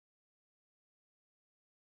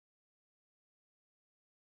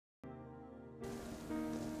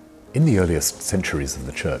In the earliest centuries of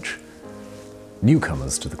the Church,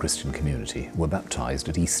 newcomers to the Christian community were baptized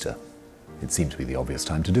at Easter. It seemed to be the obvious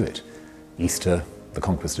time to do it. Easter, the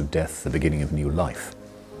conquest of death, the beginning of new life.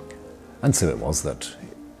 And so it was that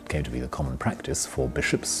it came to be the common practice for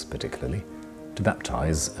bishops, particularly, to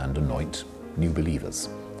baptize and anoint new believers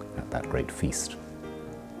at that great feast.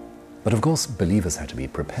 But of course, believers had to be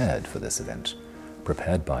prepared for this event,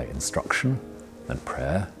 prepared by instruction and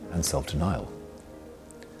prayer and self-denial.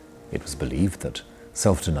 It was believed that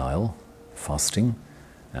self-denial, fasting,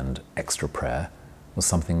 and extra prayer was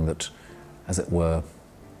something that, as it were,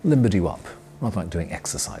 limbered you up, rather like doing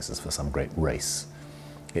exercises for some great race.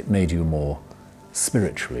 It made you more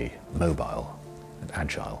spiritually mobile and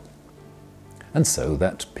agile. And so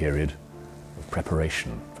that period of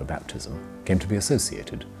preparation for baptism came to be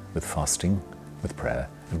associated with fasting, with prayer,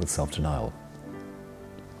 and with self-denial.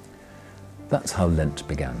 That's how Lent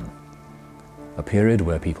began. A period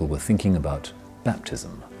where people were thinking about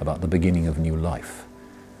baptism, about the beginning of new life,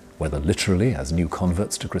 whether literally as new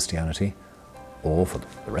converts to Christianity, or for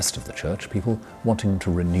the rest of the Church, people wanting to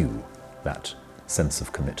renew that sense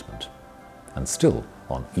of commitment. And still,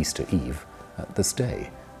 on Easter Eve, at this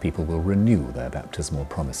day, people will renew their baptismal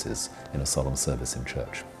promises in a solemn service in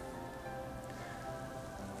church.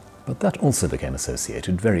 But that also became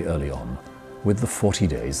associated very early on with the 40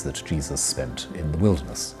 days that Jesus spent in the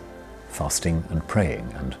wilderness, fasting and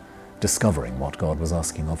praying and discovering what God was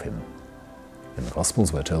asking of him. In the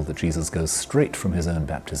Gospels, we're told that Jesus goes straight from his own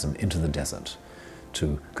baptism into the desert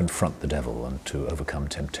to confront the devil and to overcome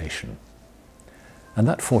temptation. And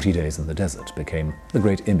that 40 days in the desert became the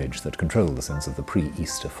great image that controlled the sense of the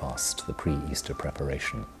pre-Easter fast, the pre-Easter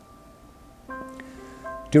preparation.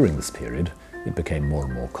 During this period, it became more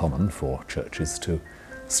and more common for churches to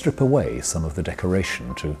strip away some of the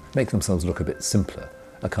decoration, to make themselves look a bit simpler,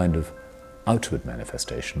 a kind of outward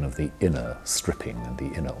manifestation of the inner stripping and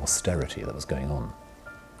the inner austerity that was going on.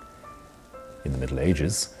 In the Middle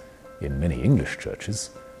Ages, in many English churches,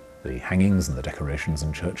 the hangings and the decorations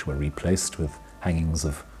in church were replaced with hangings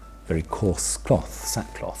of very coarse cloth,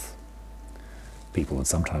 sackcloth. People would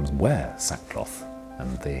sometimes wear sackcloth,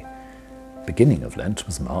 and the beginning of Lent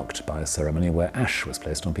was marked by a ceremony where ash was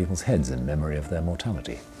placed on people's heads in memory of their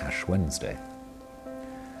mortality, Ash Wednesday.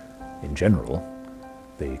 In general,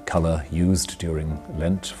 the colour used during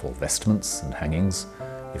Lent for vestments and hangings,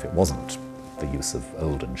 if it wasn't the use of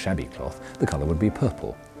old and shabby cloth, the colour would be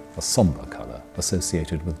purple, a sombre colour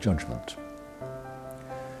associated with judgment.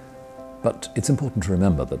 But it's important to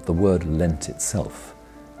remember that the word Lent itself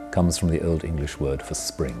comes from the Old English word for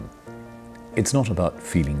spring. It's not about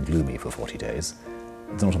feeling gloomy for 40 days.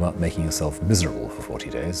 It's not about making yourself miserable for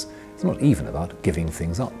 40 days. It's not even about giving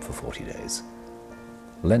things up for 40 days.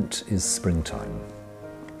 Lent is springtime.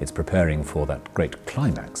 It's preparing for that great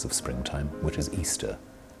climax of springtime, which is Easter,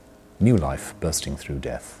 new life bursting through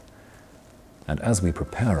death. And as we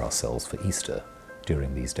prepare ourselves for Easter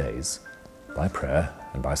during these days, by prayer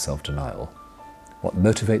and by self-denial, what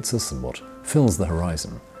motivates us and what fills the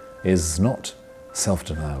horizon is not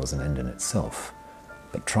self-denial as an end in itself,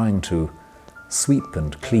 but trying to sweep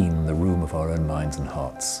and clean the room of our own minds and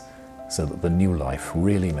hearts so that the new life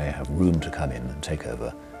really may have room to come in and take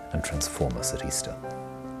over and transform us at Easter.